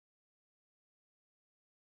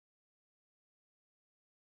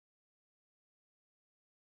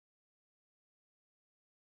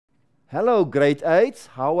Hello, grade 8s.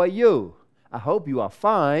 How are you? I hope you are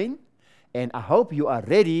fine, and I hope you are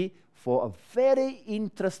ready for a very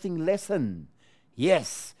interesting lesson.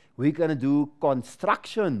 Yes, we're going to do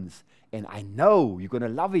constructions, and I know you're going to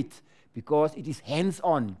love it because it is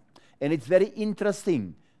hands-on, and it's very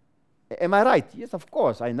interesting. Am I right? Yes, of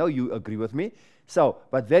course. I know you agree with me. So,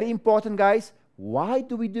 but very important, guys, why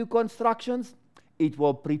do we do constructions? It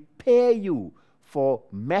will prepare you for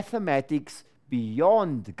mathematics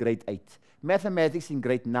beyond grade 8. Mathematics in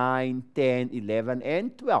grade 9, 10, 11,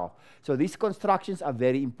 and 12. So these constructions are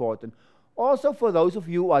very important. Also, for those of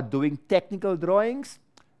you who are doing technical drawings,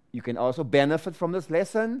 you can also benefit from this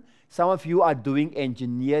lesson. Some of you are doing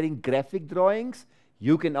engineering graphic drawings.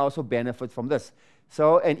 You can also benefit from this.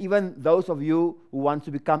 So, and even those of you who want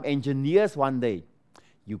to become engineers one day,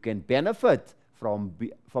 you can benefit from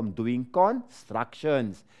doing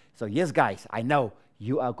constructions. So yes, guys, I know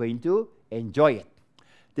you are going to enjoy it.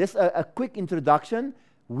 Just a quick introduction.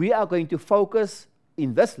 We are going to focus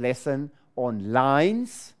in this lesson on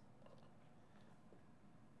lines,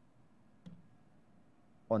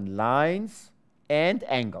 and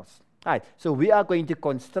angles. Right. So we are going to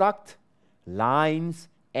construct lines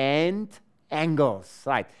and angles.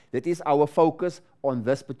 Right. That is our focus on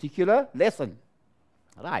this particular lesson.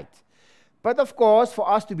 Right. But of course, for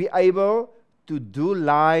us to be able to do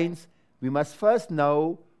lines, we must first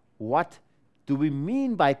know what do we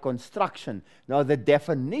mean by construction. Now, the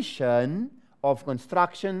definition of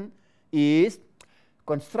construction is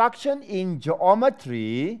construction in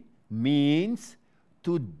geometry means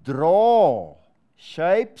to draw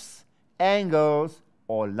shapes, angles,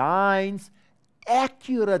 or lines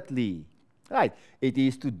accurately. Right. It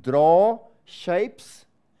is to draw shapes,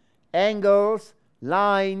 angles,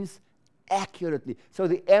 lines accurately. So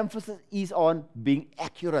the emphasis is on being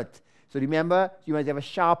accurate. So remember, you must have a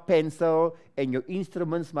sharp pencil and your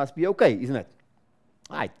instruments must be okay, isn't it?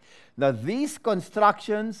 Right. Now these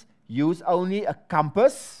constructions use only a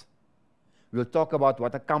compass. We'll talk about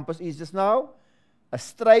what a compass is just now. A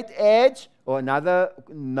straight edge, or another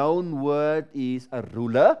known word is a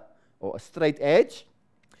ruler, or a straight edge.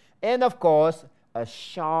 And of course, a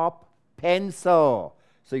sharp pencil.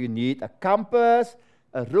 So you need a compass,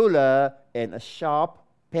 a ruler, and a sharp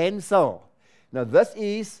pencil. Now this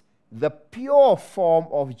is the pure form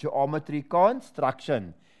of geometry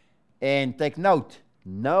construction. And take note,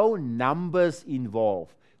 no numbers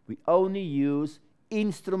involved. We only use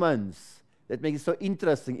instruments. That makes it so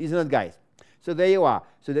interesting, isn't it, guys? So there you are.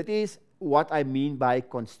 So that is what I mean by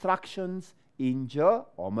constructions in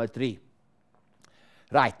geometry.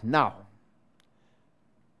 Right, now,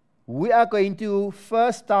 we are going to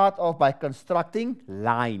first start off by constructing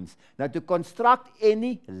lines. Now, to construct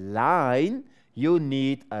any line, you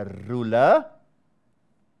need a ruler.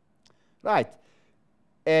 Right.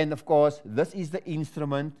 And of course, this is the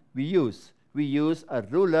instrument we use. We use a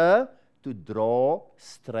ruler to draw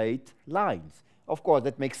straight lines. Of course,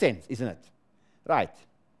 that makes sense, isn't it? Right.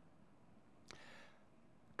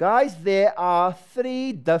 Guys, there are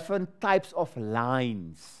 3 different types of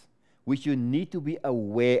lines which you need to be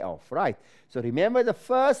aware of, right? So remember, the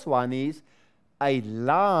first one is a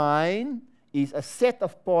line is a set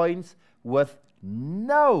of points with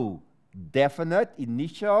no definite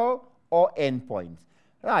initial or end point.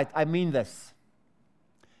 Right, I mean this.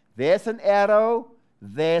 There's an arrow,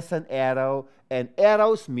 and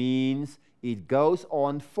arrows means it goes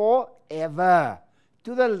on forever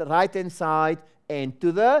to the right-hand side and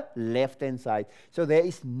to the left-hand side. So there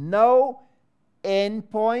is no end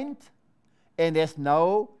point and there's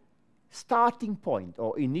no starting point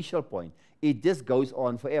or initial point. It just goes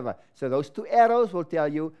on forever. So those 2 arrows will tell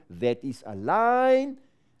you that is a line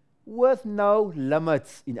with no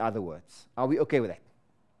limits, in other words. Are we okay with that?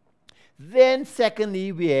 Then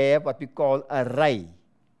secondly, we have what we call a ray.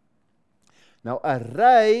 Now, a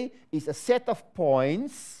ray is a set of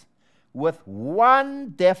points with one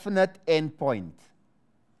definite endpoint.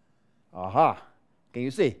 Aha. Can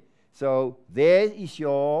you see? So there is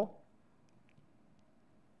your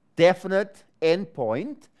definite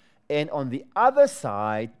endpoint, and on the other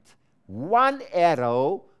side, one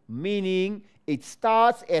arrow, meaning it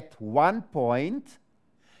starts at one point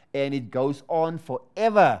and it goes on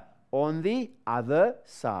forever on the other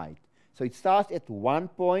side. So it starts at one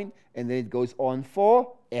point and then it goes on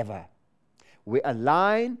forever. Where a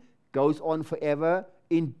line goes on forever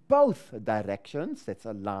in both directions, that's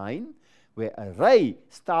a line. Where a ray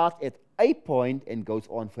starts at a point and goes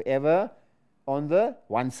on forever on the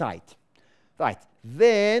one side. Right.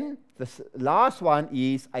 Then the last one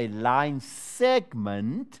is a line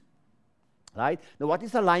segment. Right. Now what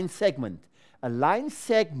is a line segment? A line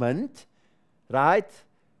segment, right,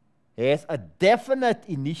 has a definite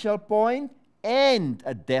initial point and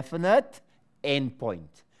a definite end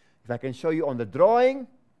point. If I can show you on the drawing,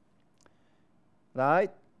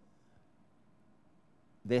 right?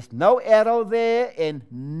 There's no arrow there and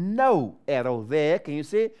no arrow there. Can you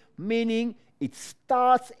see? Meaning it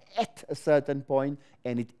starts at a certain point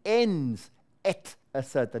and it ends at a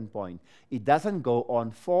certain point. It doesn't go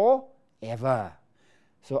on forever.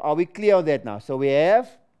 So are we clear on that now? So we have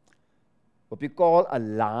what we call a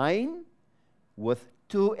line with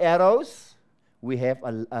 2 arrows. We have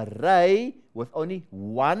an array with only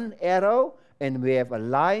 1 arrow. And we have a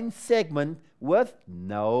line segment with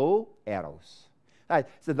no arrows. Right,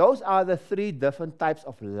 so those are the 3 different types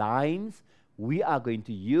of lines we are going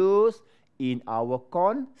to use in our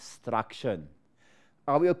construction.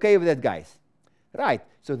 Are we okay with that, guys? Right,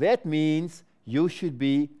 so that means you should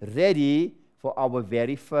be ready for our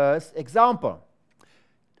very first example.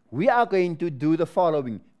 We are going to do the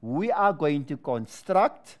following. We are going to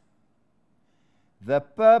construct the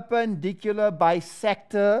perpendicular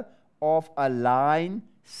bisector of a line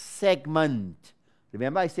segment.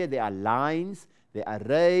 Remember I said there are lines, there are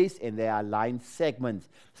rays, and there are line segments.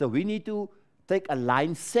 So we need to take a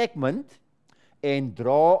line segment and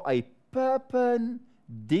draw a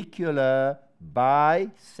perpendicular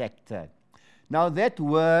bisector. Now that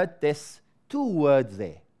word, there's 2 words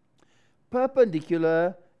there.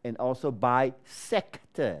 Perpendicular and also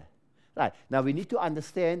bisector. Right, now we need to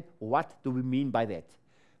understand what do we mean by that.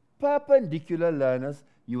 Perpendicular, learners,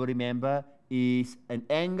 you will remember, is an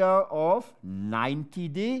angle of 90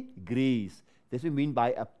 degrees. This we mean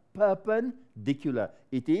by a perpendicular.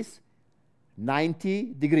 It is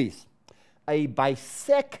 90 degrees. A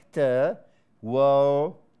bisector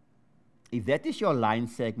will, if that is your line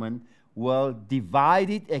segment, will divide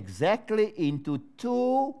it exactly into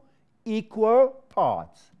 2 equal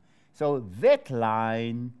parts. So that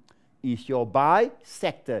line is your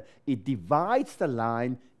bisector. It divides the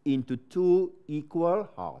line into 2 equal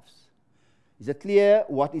halves. Is it clear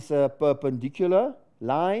what is a perpendicular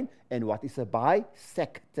line and what is a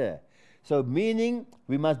bisector? So meaning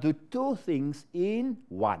we must do 2 things in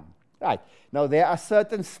one. Right. Now there are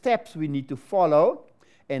certain steps we need to follow,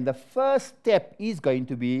 and the first step is going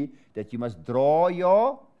to be that you must draw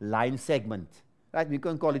your line segment. Right? We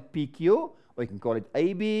can call it PQ, or you can call it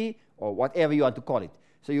AB, or whatever you want to call it.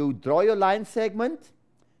 So you draw your line segment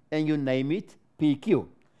and you name it PQ.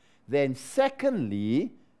 Then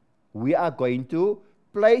secondly, we are going to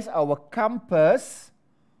place our compass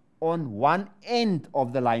on one end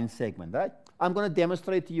of the line segment. Right? I'm going to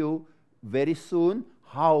demonstrate to you very soon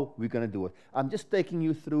how we're going to do it. I'm just taking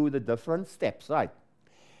you through the different steps. Right?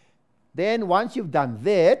 Then once you've done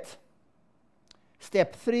that,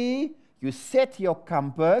 step 3, you set your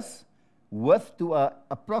compass width to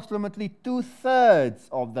approximately 2/3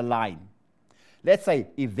 of the line. Let's say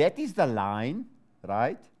if that is the line,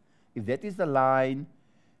 right? If that is the line,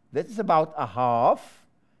 that is about a half.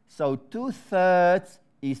 So 2/3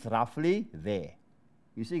 is roughly there.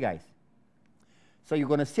 You see, guys? So you're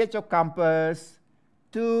going to set your compass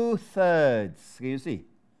 2/3. Can you see?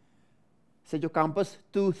 Set your compass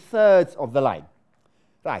 2/3 of the line.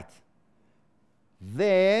 Right.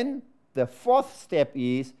 Then the 4th step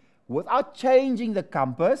is, without changing the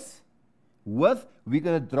compass width, we're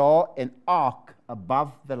going to draw an arc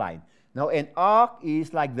above the line. Now an arc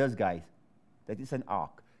is like this, guys. That is an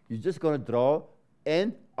arc. You're just going to draw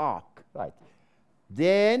an arc. Right.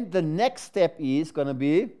 Then the next step is going to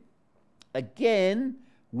be, again,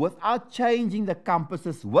 without changing the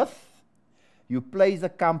compass's width, you place the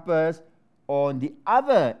compass on the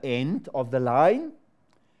other end of the line,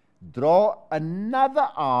 draw another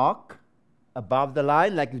arc above the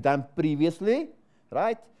line like you've done previously,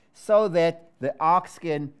 right? So that the arcs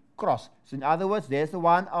can cross. So in other words, there's the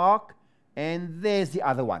one arc and there's the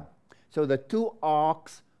other one. So the 2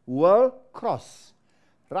 arcs will cross.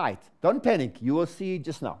 Right, don't panic, you will see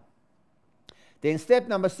just now. Then step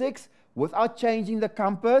number 6, without changing the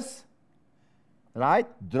compass, right,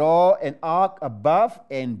 draw an arc above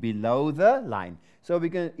and below the line. So we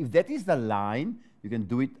can, if that is the line, you can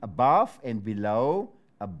do it above and below,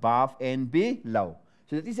 above and below.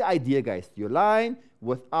 So that is the idea, guys. Your line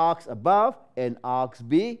with arcs above and arcs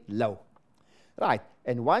below. Right,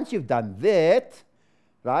 and once you've done that,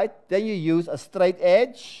 right, then you use a straight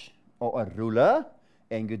edge or a ruler,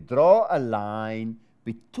 and you draw a line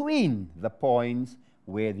between the points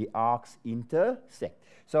where the arcs intersect.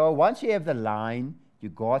 So once you have the line, you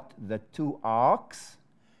got the 2 arcs,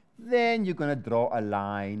 then you're going to draw a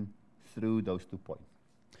line through those 2 points.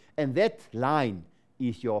 And that line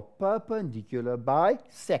is your perpendicular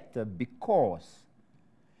bisector because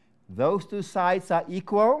those 2 sides are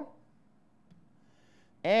equal,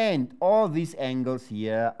 And all these angles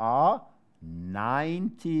here are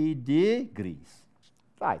 90 degrees.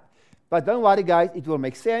 Right. But don't worry, guys, it will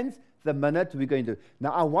make sense the minute we're going to.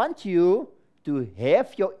 Now, I want you to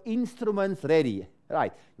have your instruments ready.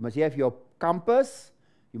 Right. You must have your compass,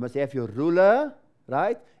 you must have your ruler,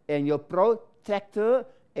 right, and your protractor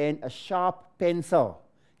and a sharp pencil.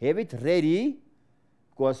 Have it ready,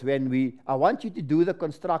 because I want you to do the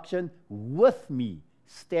construction with me,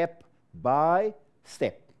 step by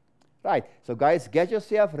step. Right, so guys, get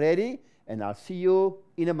yourself ready, and I'll see you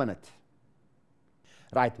in a minute.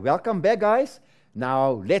 Right, welcome back, guys.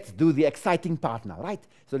 Now, let's do the exciting part now, right?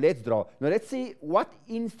 So let's draw. Now, let's see what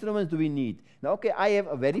instruments do we need. Now, okay, I have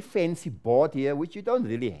a very fancy board here, which you don't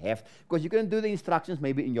really have, because you can do the instructions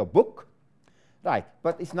maybe in your book. Right,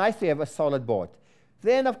 but it's nice to have a solid board.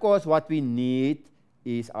 Then, of course, what we need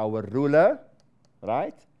is our ruler,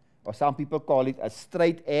 right? Or some people call it a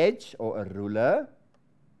straight edge or a ruler.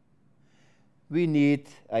 We need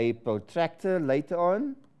a protractor later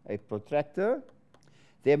on, a protractor.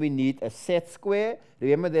 Then we need a set square.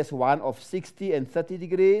 Remember, there's one of 60 and 30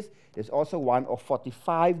 degrees. There's also one of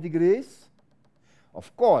 45 degrees.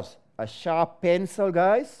 Of course, a sharp pencil,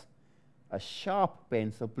 guys. A sharp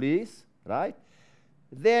pencil, please, right?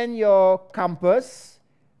 Then your compass,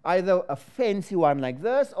 either a fancy one like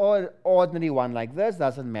this or an ordinary one like this,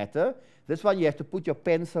 doesn't matter. This one you have to put your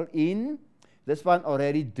pencil in. This one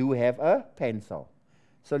already do have a pencil.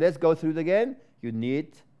 So let's go through it again. You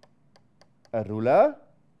need a ruler,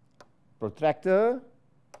 protractor,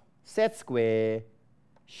 set square,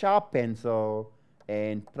 sharp pencil,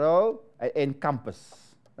 and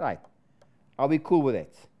compass. Right. Are we cool with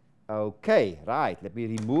it? Okay, right. Let me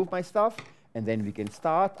remove my stuff, and then we can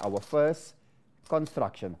start our first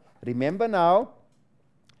construction. Remember now,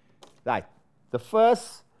 right, the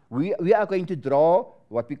first, we are going to draw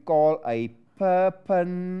what we call a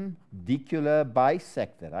perpendicular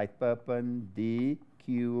bisector, right?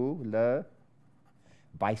 Perpendicular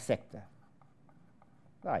bisector.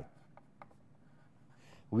 Right.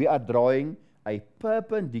 We are drawing a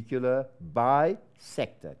perpendicular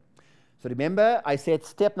bisector. So remember, I said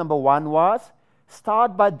step number 1 was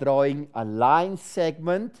start by drawing a line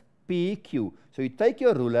segment PQ. So you take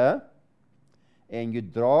your ruler and you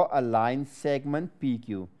draw a line segment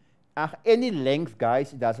PQ. Any length,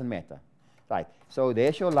 guys, it doesn't matter. Right. So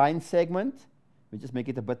there's your line segment. We just make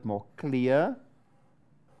it a bit more clear.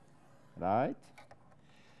 Right.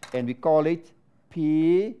 And we call it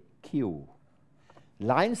PQ.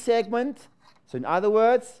 Line segment. So in other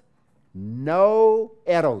words, no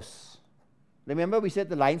arrows. Remember, we said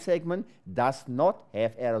the line segment does not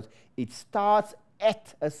have arrows. It starts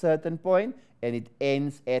at a certain point and it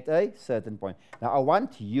ends at a certain point. Now, I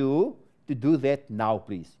want you to do that now,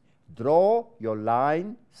 please. Draw your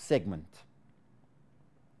line segment.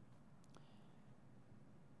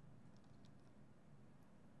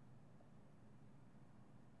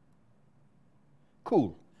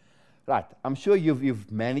 Cool. Right, I'm sure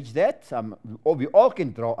you've managed that. We all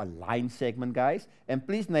can draw a line segment, guys. And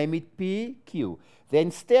please name it PQ.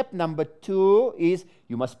 Then step number 2 is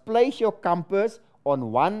you must place your compass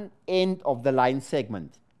on one end of the line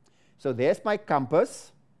segment. So there's my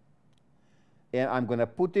compass. And I'm going to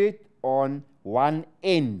put it on one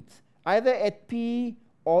end. Either at P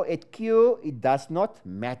or at Q, it does not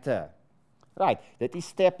matter. Right, that is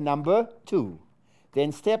step number 2.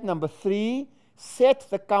 Then step number 3, set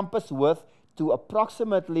the compass width to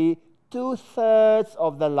approximately 2/3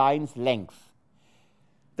 of the line's length.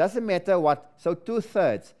 Doesn't matter what, so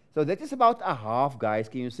 2/3. So that is about a half, guys,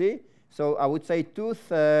 can you see? So I would say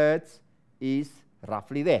 2/3 is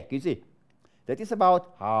roughly there, can you see? That is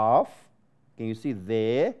about half. Can you see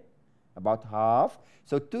there? About half.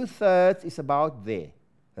 So 2/3 is about there,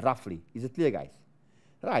 roughly. Is it clear, guys?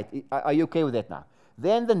 Right, are you okay with that now?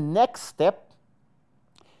 Then the next step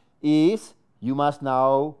is you must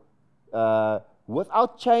now,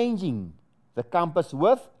 without changing the compass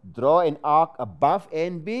width, draw an arc above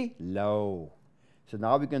and below. So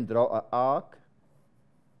now we can draw an arc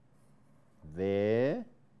there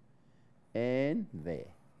and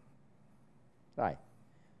there. Right.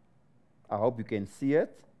 I hope you can see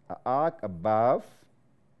it. An arc above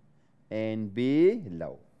and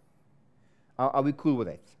below. Are we cool with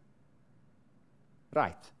that?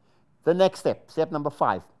 Right. The next step, step number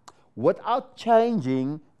 5. Without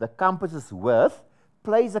changing the compass's width,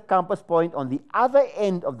 place a compass point on the other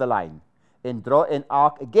end of the line and draw an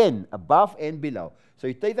arc again above and below. So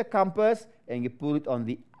you take the compass and you put it on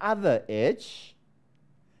the other edge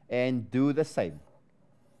and do the same.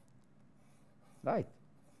 Right.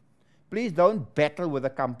 Please don't battle with the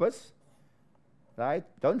compass. Right?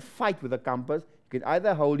 Don't fight with the compass. You can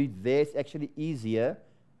either hold it there. It's actually easier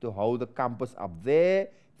to hold the compass up there.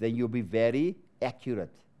 Then you'll be very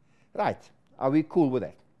accurate. Right. Are we cool with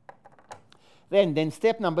that? Then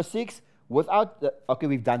step number 6, okay,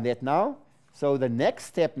 we've done that now. So the next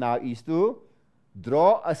step now is to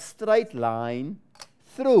draw a straight line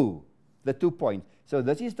through the 2 points. So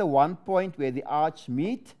this is the one point where the arch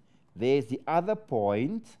meet. There's the other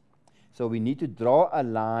point. So we need to draw a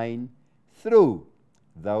line through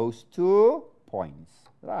those 2 points.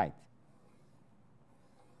 Right.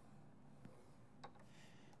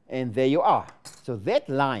 And there you are. So that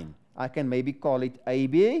line, I can maybe call it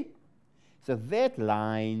AB. So that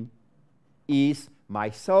line is my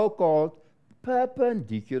so-called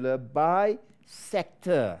perpendicular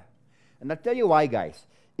bisector. And I'll tell you why, guys.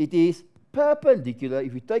 It is perpendicular.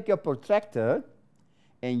 If you take your protractor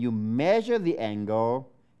and you measure the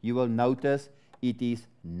angle, you will notice it is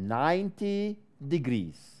 90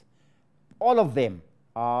 degrees. All of them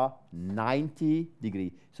are 90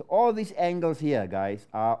 degrees. So all these angles here, guys,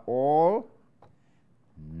 are all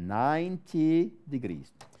 90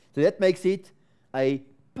 degrees. So that makes it a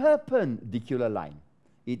perpendicular line.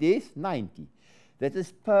 It is 90. That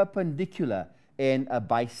is perpendicular. And a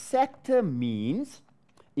bisector means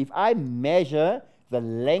if I measure the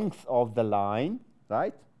length of the line,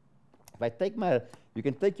 right? If I take you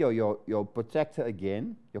can take your protractor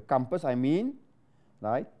again, your compass, I mean,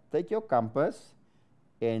 right? Take your compass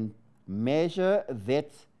and measure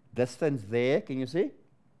that distance there. Can you see?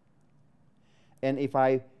 And if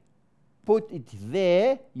I put it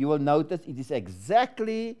there, you will notice it is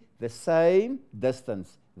exactly the same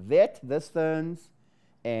distance. That distance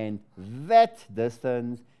and that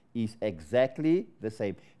distance is exactly the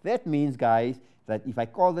same. That means, guys, that if I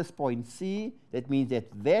call this point C, that means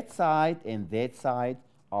that that side and that side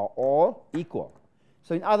are all equal.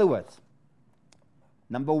 So in other words,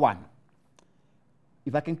 number 1,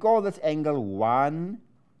 if I can call this angle 1,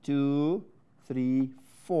 2, 3,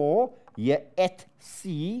 4, here at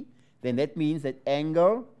C, then that means that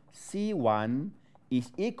angle C1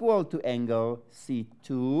 is equal to angle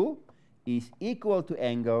C2, is equal to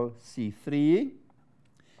angle C3,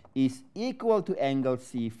 is equal to angle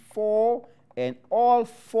C4, and all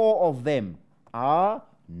 4 of them are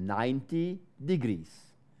 90 degrees.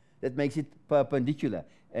 That makes it perpendicular.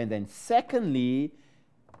 And then secondly,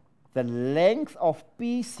 the length of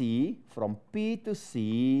PC from P to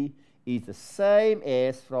C is the same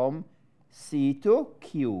as from C to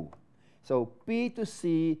Q. So P to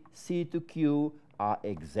C, C to Q are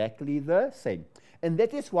exactly the same. And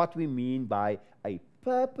that is what we mean by a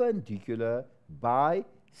perpendicular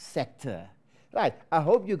bisector. Right. I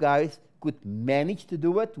hope you guys could manage to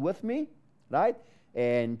do it with me. Right.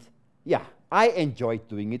 And yeah, I enjoyed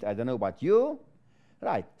doing it. I don't know about you.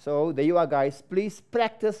 Right. So there you are, guys. Please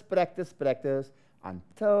practice, practice, practice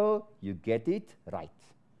until you get it right.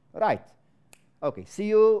 Right. Okay. See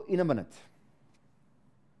you in a minute.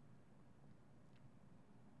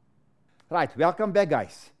 Right. Welcome back,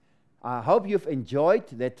 guys. I hope you've enjoyed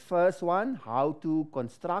that first one, how to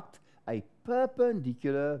construct a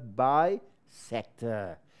perpendicular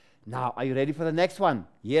bisector. Now, are you ready for the next one?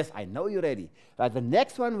 Yes, I know you're ready. Right, the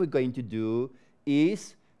next one we're going to do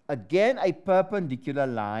is, again, a perpendicular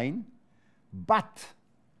line, but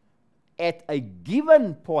at a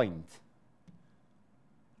given point.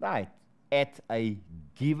 Right, at a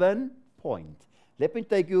given point. Let me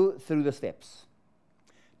take you through the steps.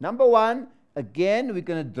 Number 1, again, we're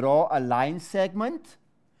going to draw a line segment,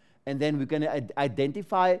 and then we're going to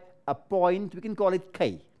identify a point, we can call it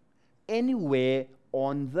K, anywhere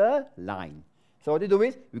on the line. So what we do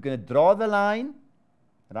is, we're going to draw the line,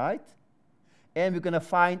 right? And we're going to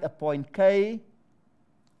find a point K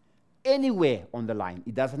anywhere on the line.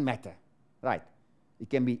 It doesn't matter, right? It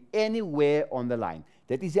can be anywhere on the line.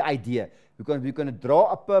 That is the idea. We're going to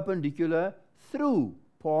draw a perpendicular through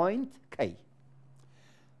point K.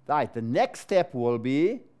 Right, the next step will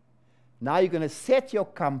be, now you're going to set your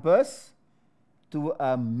compass to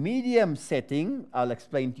a medium setting. I'll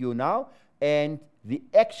explain to you now. And the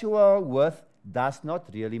actual width does not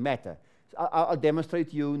really matter. So I'll demonstrate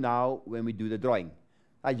to you now when we do the drawing.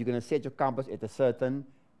 Right, you're going to set your compass at a certain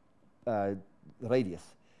radius.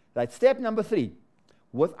 Right, step number 3.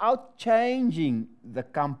 Without changing the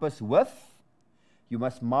compass width, you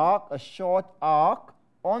must mark a short arc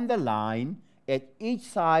on the line at each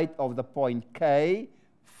side of the point K,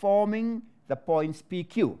 forming the points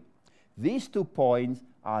PQ. These 2 points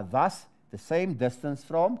are thus the same distance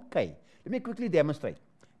from K. Let me quickly demonstrate.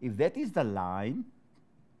 If that is the line,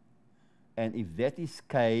 and if that is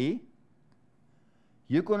K,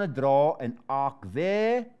 you're going to draw an arc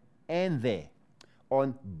there and there.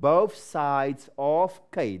 on both sides of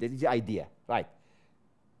K. That is the idea, right?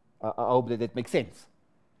 I hope that makes sense.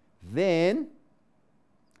 Then,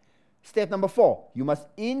 step number 4, you must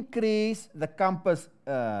increase the compass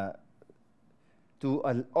to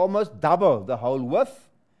almost double the hole width.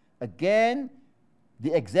 Again,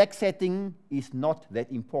 the exact setting is not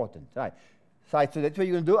that important, right? So that's what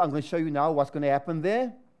you're going to do. I'm going to show you now what's going to happen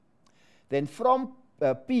there. Then from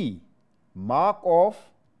P, mark off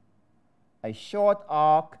a short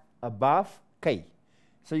arc above K.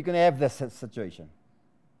 So you're going to have this situation.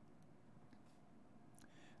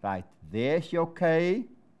 Right, there's your K.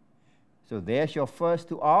 So there's your first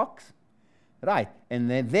 2 arcs. Right, and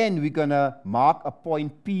then we're going to mark a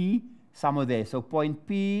point P somewhere there. So point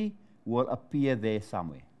P will appear there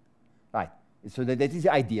somewhere. Right, so that is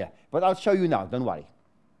the idea. But I'll show you now, don't worry.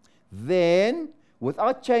 Then,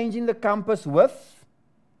 without changing the compass width,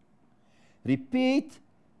 repeat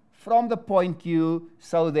from the point Q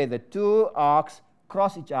so that the 2 arcs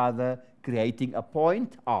cross each other, creating a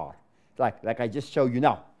point R. Like I just showed you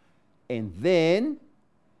now. And then,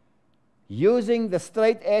 using the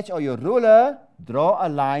straight edge or your ruler, draw a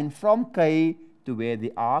line from K to where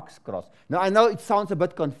the arcs cross. Now, I know it sounds a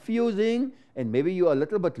bit confusing, and maybe you're a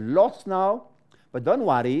little bit lost now, but don't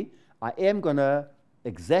worry. I am going to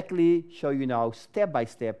exactly show you now, step by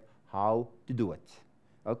step, how to do it.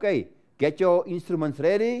 Okay, get your instruments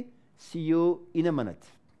ready. See you in a minute.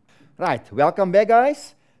 Right, welcome back,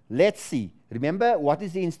 guys. Let's see. Remember, what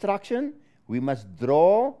is the instruction? We must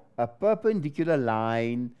draw a perpendicular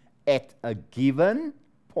line at a given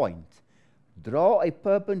point. Draw a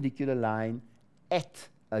perpendicular line at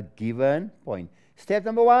a given point. Step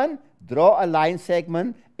number 1, draw a line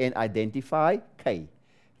segment and identify K.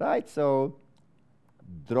 Right, so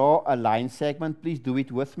draw a line segment. Please do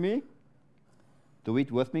it with me. Do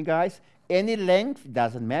it with me, guys. Any length,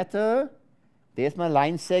 doesn't matter. There's my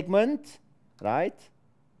line segment, right?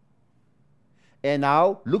 And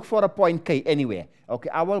now look for a point K anywhere. Okay,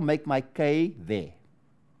 I will make my K there.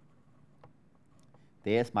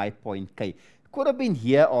 There's my point K. Could have been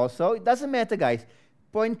here also. It doesn't matter, guys.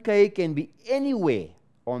 Point K can be anywhere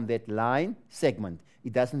on that line segment.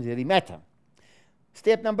 It doesn't really matter.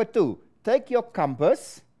 Step number 2. Take your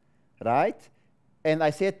compass, right? And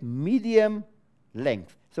I said medium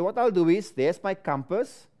length. So what I'll do is, there's my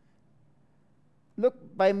compass. Look,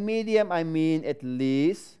 by medium, I mean at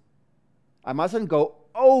least, I mustn't go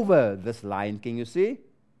over this line. Can you see?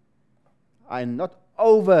 I'm not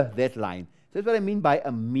over that line. So that's what I mean by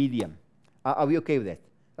a medium. Are we okay with that?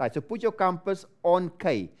 Right, so put your compass on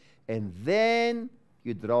K. And then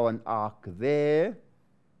you draw an arc there.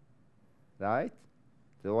 Right?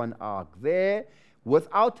 Draw an arc there.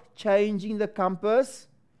 Without changing the compass,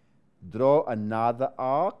 draw another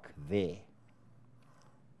arc there.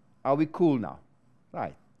 Are we cool now?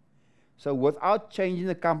 Right. So without changing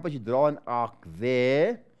the compass, you draw an arc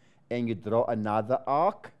there. And you draw another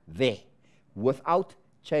arc there. Without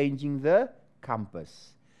changing the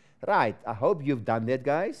compass. Right, I hope you've done that,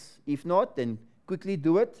 guys. If not, then quickly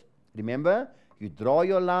do it. Remember, you draw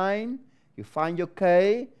your line, you find your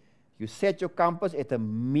K, you set your compass at a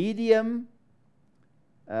medium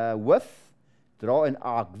width, draw an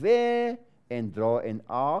arc there, and draw an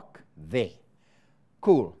arc there.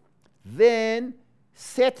 Cool. Then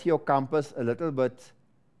set your compass a little bit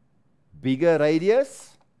bigger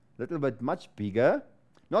radius, a little bit much bigger.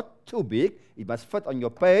 Not too big, it must fit on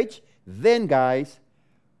your page. Then, guys,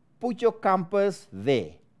 put your compass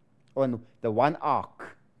there on the 1 arc.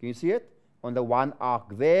 Can you see it? On the 1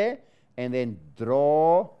 arc there, and then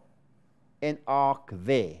draw an arc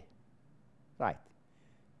there. Right.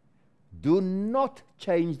 Do not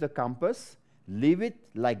change the compass. Leave it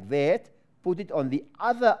like that. Put it on the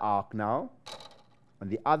other arc now, on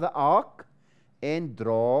the other arc, and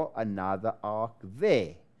draw another arc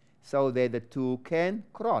there, so that the 2 can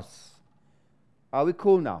cross. Are we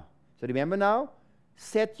cool now? So remember now,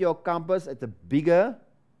 set your compass at a bigger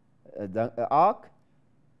arc,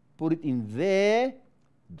 put it in there,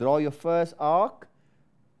 draw your first arc,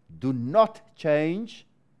 do not change,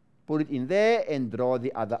 put it in there and draw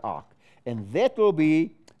the other arc. And that will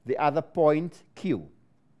be the other point Q.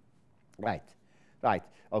 Right, right.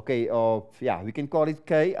 Okay, yeah, we can call it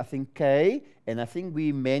K, I think K, and I think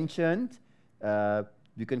we mentioned,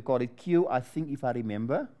 you can call it Q, I think, if I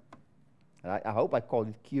remember. Right, I hope I called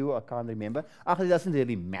it Q, I can't remember. Actually, it doesn't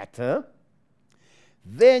really matter.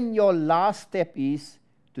 Then your last step is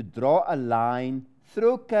to draw a line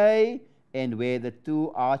through K and where the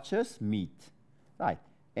 2 arches meet. Right,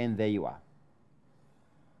 and there you are.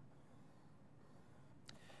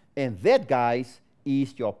 And that, guys,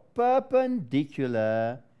 is your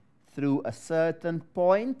perpendicular through a certain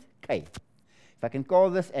point, K. If I can call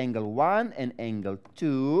this angle 1 and angle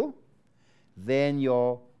 2, then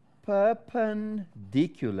your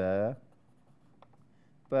perpendicular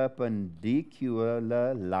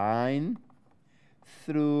line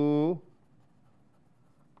through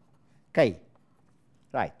K.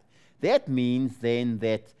 Right. That means then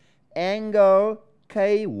that angle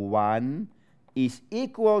K1 is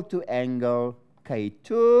equal to angle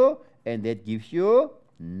K2, and that gives you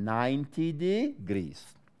 90 degrees.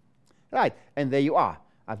 Right, and there you are.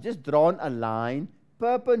 I've just drawn a line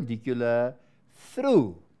perpendicular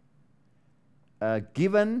through a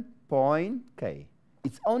given point K.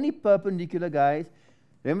 It's only perpendicular, guys.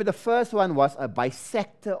 Remember, the first one was a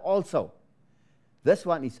bisector also. This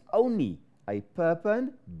one is only a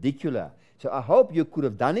perpendicular. So I hope you could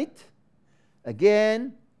have done it.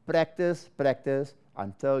 Again, practice, practice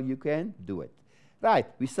until you can do it. Right,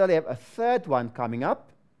 we still have a third one coming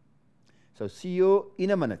up. So see you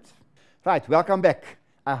in a minute. Right, welcome back.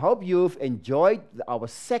 I hope you've enjoyed our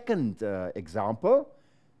second example.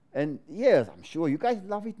 And yes, I'm sure you guys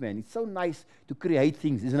love it, man. It's so nice to create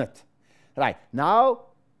things, isn't it? Right, now,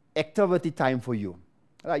 activity time for you.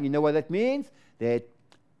 Right, you know what that means? That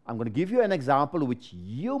I'm going to give you an example which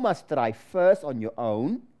you must try first on your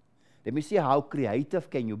own. Let me see how creative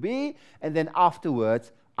can you be. And then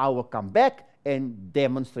afterwards, I will come back and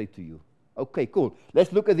demonstrate to you. Okay, cool.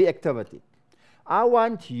 Let's look at the activity. I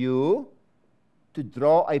want you to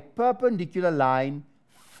draw a perpendicular line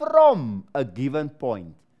from a given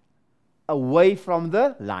point, away from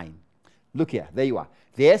the line. Look here, there you are.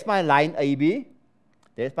 There's my line AB.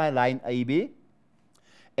 There's my line AB.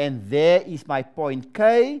 And there is my point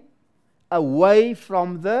K, away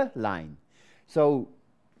from the line. So,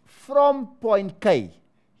 from point K,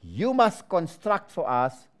 you must construct for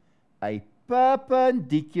us a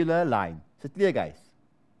perpendicular line. Is it clear, guys?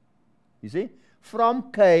 You see?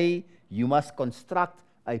 From K, you must construct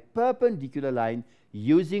a perpendicular line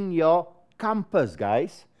using your compass,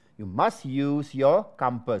 guys. You must use your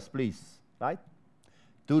compass, please. Right?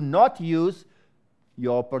 Do not use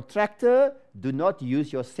your protractor. Do not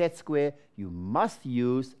use your set square. You must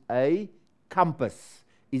use a compass.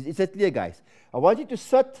 Is it clear, guys? I want you to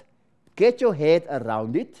sit, get your head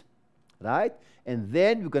around it, right? And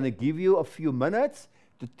then we're going to give you a few minutes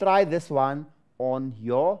to try this one on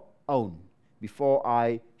your own before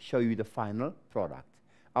I show you the final product.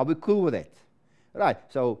 Are we cool with that? Right,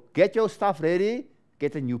 so get your stuff ready,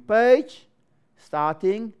 get a new page,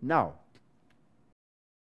 starting now.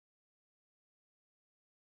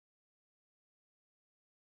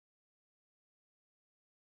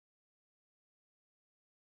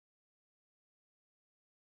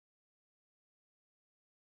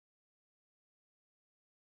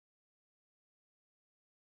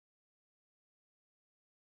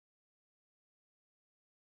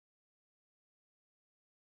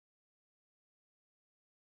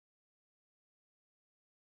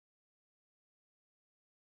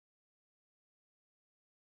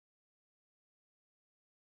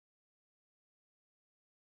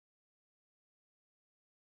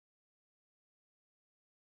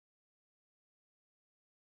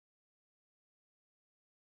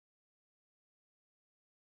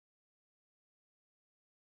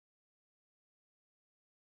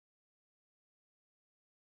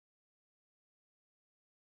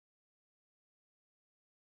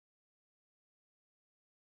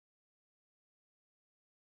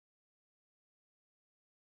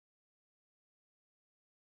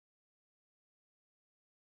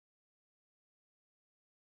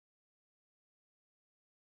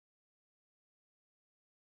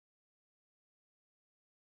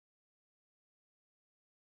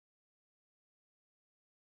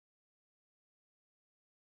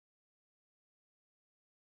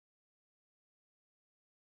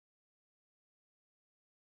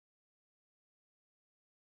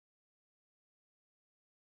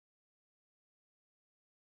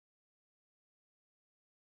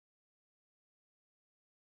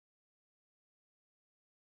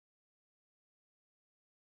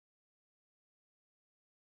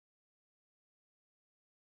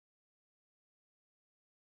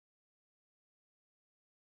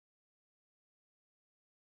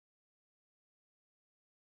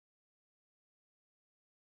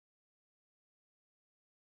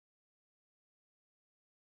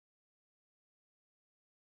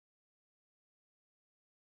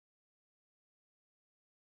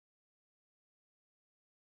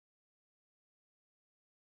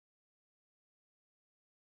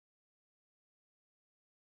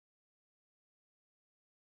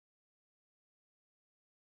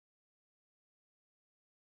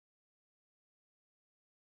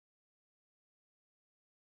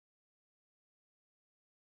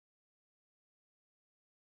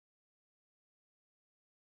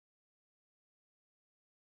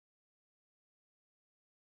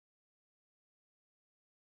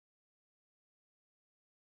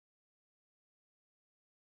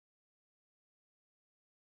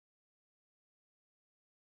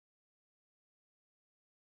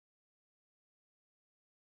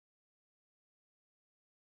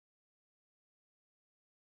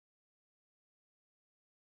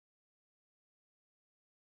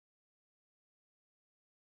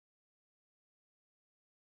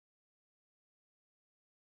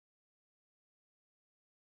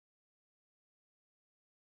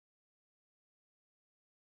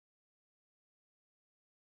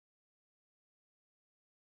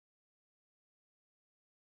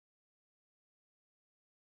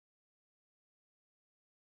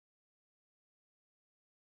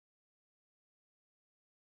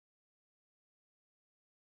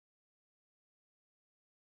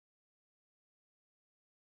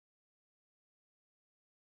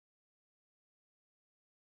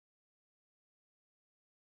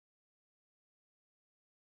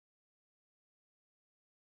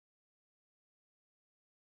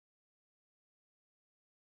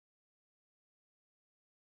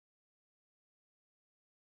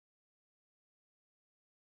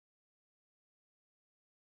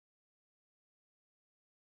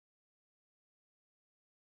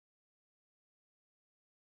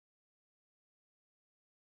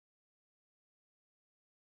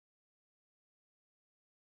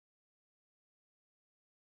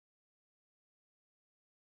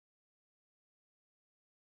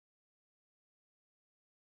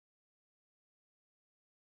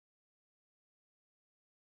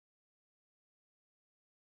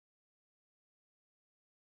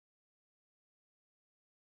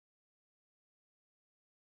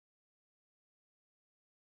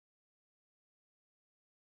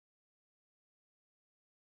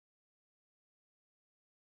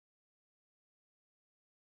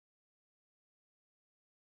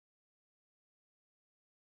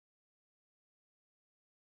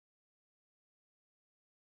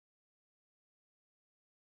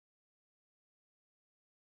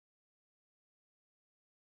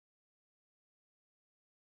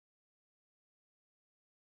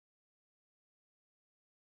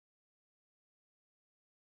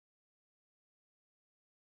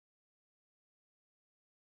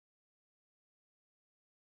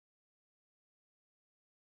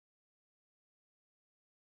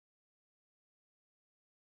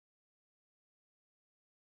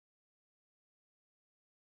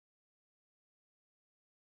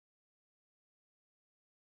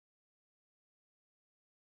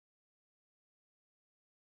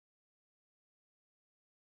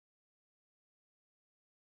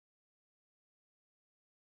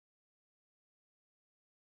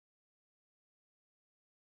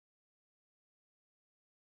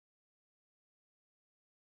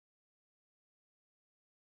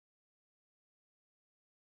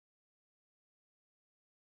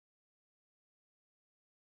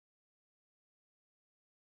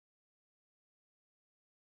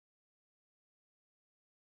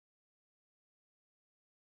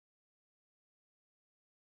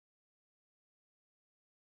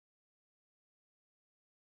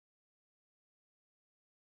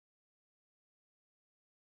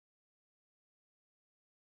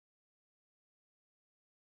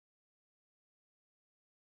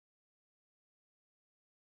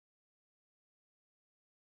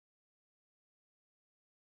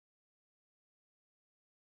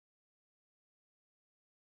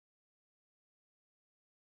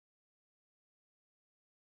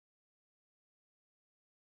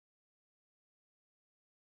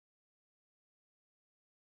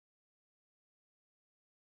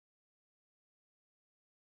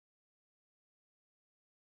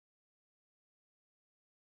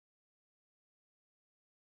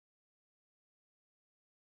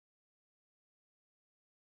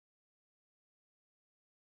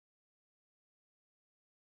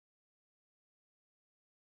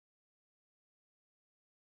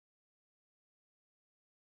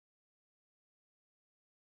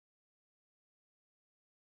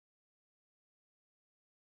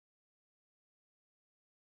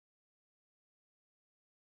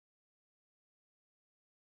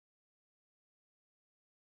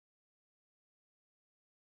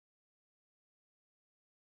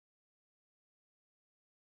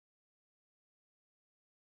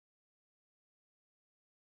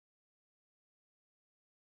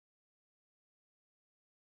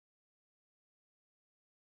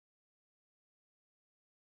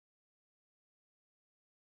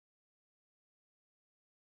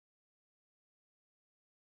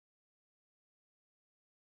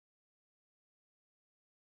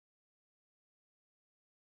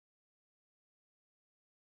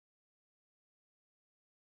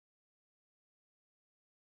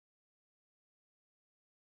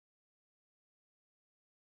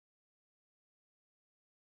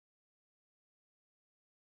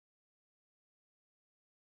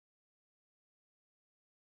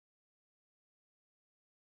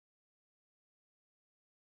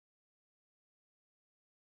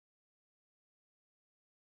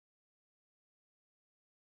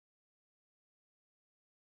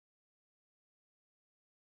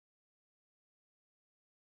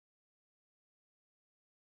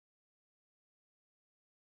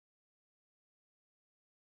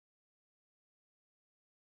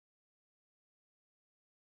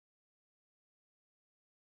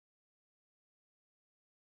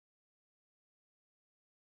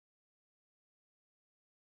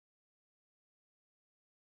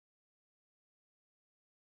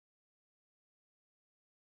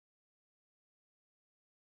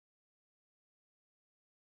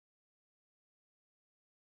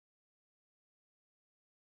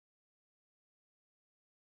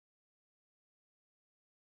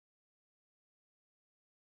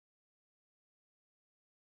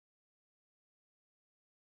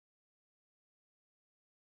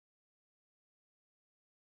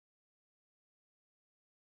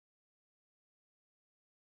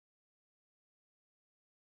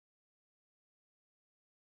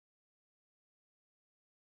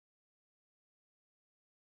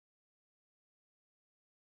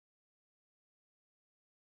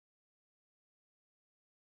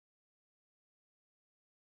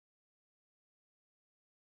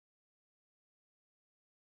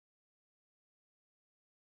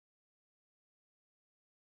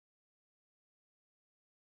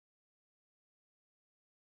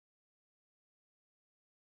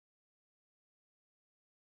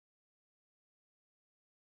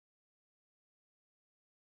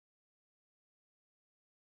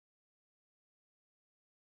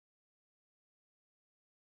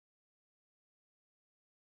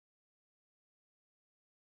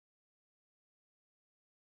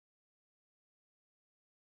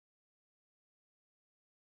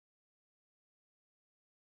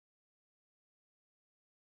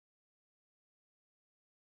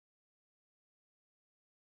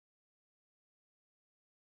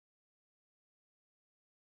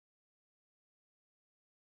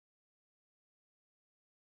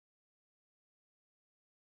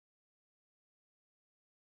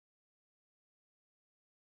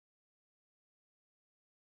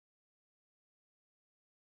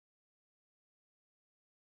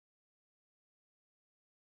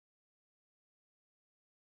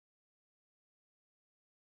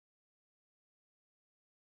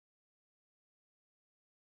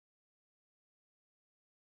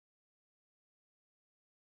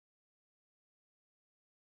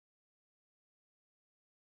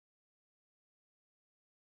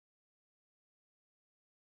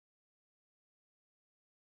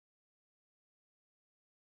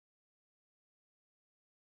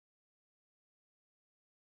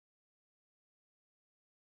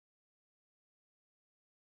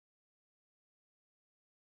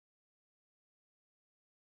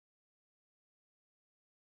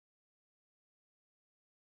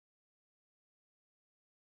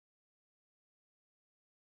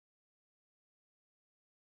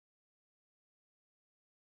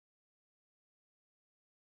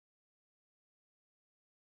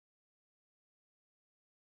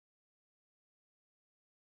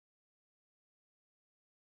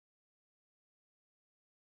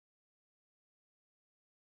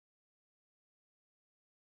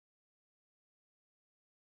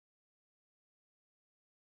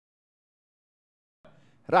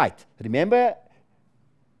 Right. Remember,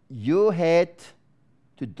 you had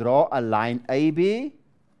to draw a line AB,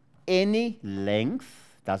 any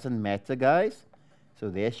length, doesn't matter, guys. So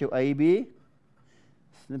there's your AB.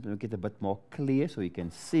 Let me make it a bit more clear so you can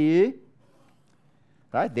see.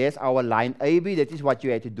 Right, there's our line AB. That is what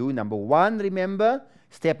you had to do. Number one, remember,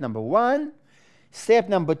 step number one. Step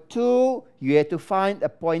number two, you had to find a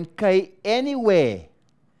point K anywhere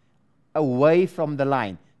away from the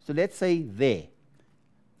line. So let's say there,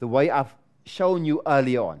 the way I've shown you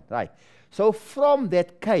earlier on, right? So from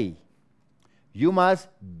that K, you must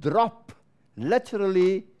drop,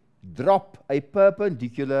 literally drop a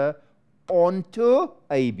perpendicular onto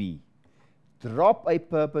AB. Drop a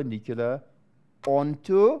perpendicular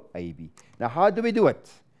onto AB. Now, how do we do it?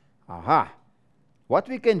 Aha. What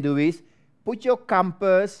we can do is put your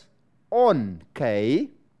compass on K.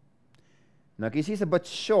 Now, you see it's a bit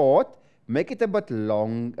short. Make it a bit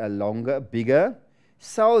longer, bigger,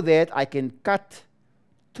 so that I can cut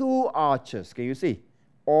two arches. Can you see?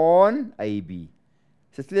 On AB.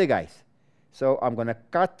 So it's clear, guys. So I'm going to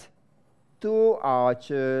cut two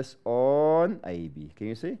arches on AB. Can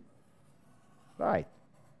you see? Right.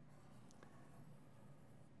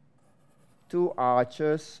 Two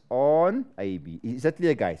arches on AB. Is that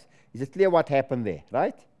clear, guys? Is it clear what happened there,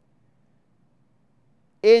 right?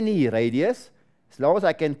 Any radius, as long as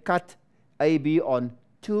I can cut AB on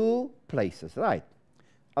two places, right?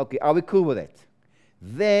 Okay, are we cool with that?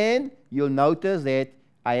 Then you'll notice that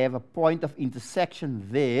I have a point of intersection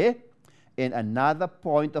there and another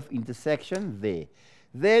point of intersection there.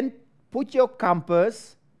 Then put your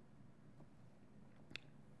compass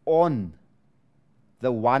on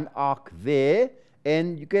the one arc there,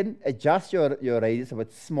 and you can adjust your radius a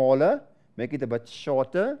bit smaller, make it a bit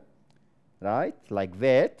shorter, right, like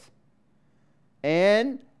that.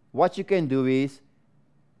 And what you can do is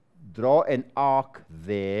draw an arc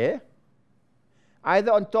there,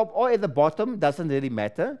 either on top or at the bottom, doesn't really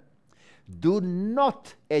matter. Do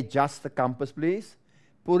not adjust the compass, please.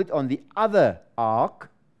 Put it on the other arc,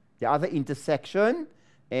 the other intersection,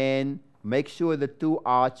 and make sure the two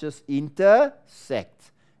arches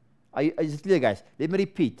intersect. Is it clear, guys? Let me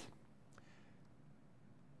repeat.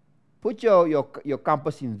 Put your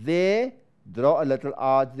compass in there, draw a little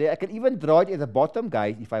arc there. I can even draw it at the bottom,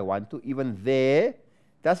 guys, if I want to, even there.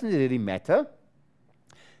 Doesn't really matter.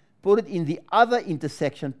 Put it in the other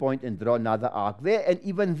intersection point and draw another arc there, and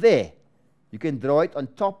even there. You can draw it on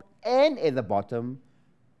top and at the bottom.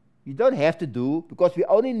 You don't have to do, because we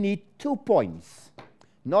only need 2 points,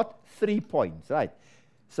 not 3 points, right?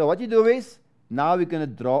 So what you do is, now we're going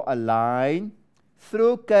to draw a line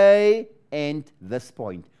through K and this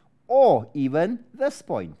point, or even this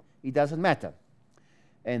point. It doesn't matter.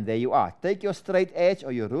 And there you are. Take your straight edge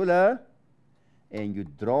or your ruler, and you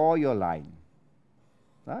draw your line,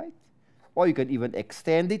 right? Or you can even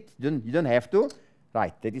extend it. You don't have to.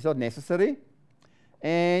 Right, that is not necessary.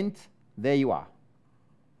 And there you are.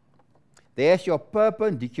 There's your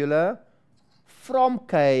perpendicular from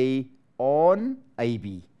K on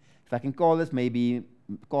AB. If I can call this, maybe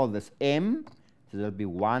call this M. So there'll be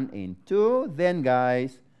 1 and 2. Then,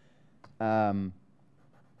 guys,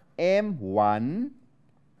 M1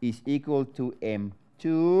 is equal to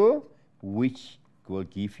M2, which will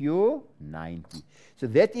give you 90. So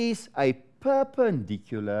that is a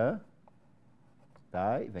perpendicular,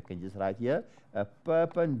 right? If I can just write here, a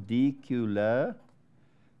perpendicular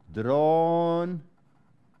drawn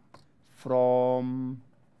from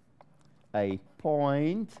a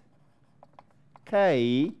point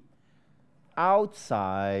K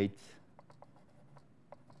outside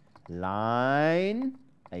line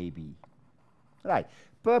AB. Right.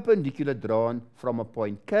 Perpendicular drawn from a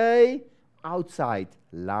point K outside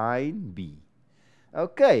line B.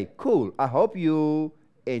 Okay, cool. I hope you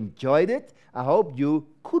enjoyed it. I hope you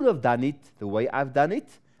could have done it the way I've done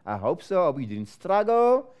it. I hope so. I hope you didn't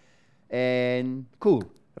struggle. And cool.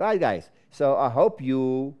 Right, guys? So I hope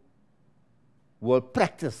you will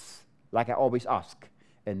practice like I always ask.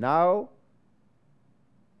 And now,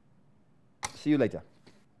 see you later.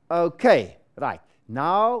 Okay, right.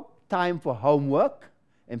 Now, time for homework.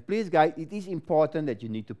 And please, guys, it is important that you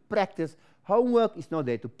need to practice. Homework is not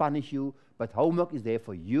there to punish you, but homework is there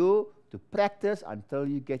for you to practice until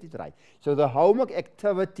you get it right. So the homework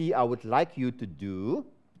activity I would like you to do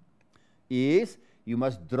is you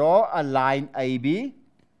must draw a line AB,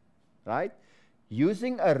 right,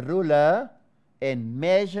 using a ruler and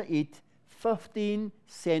measure it 15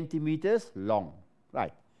 centimeters long.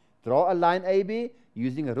 Right. Draw a line AB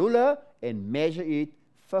using a ruler and measure it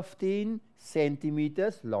 15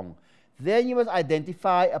 centimeters long. Then you must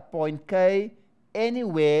identify a point K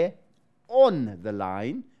anywhere on the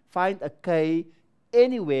line. Find a K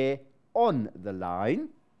anywhere on the line.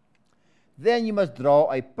 Then you must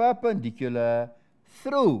draw a perpendicular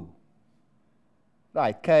through,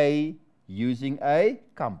 right, K, using a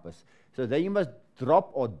compass. So then you must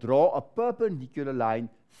drop or draw a perpendicular line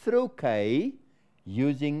through K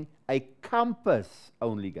using a compass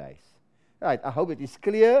only, guys. Right, I hope it is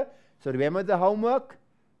clear. So remember the homework.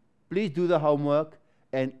 Please do the homework.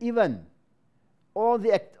 And even all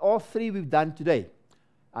three we've done today,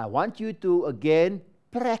 I want you to, again,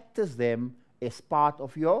 practice them as part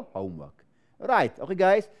of your homework. Right, okay,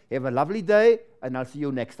 guys. Have a lovely day, and I'll see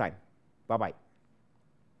you next time. Bye-bye.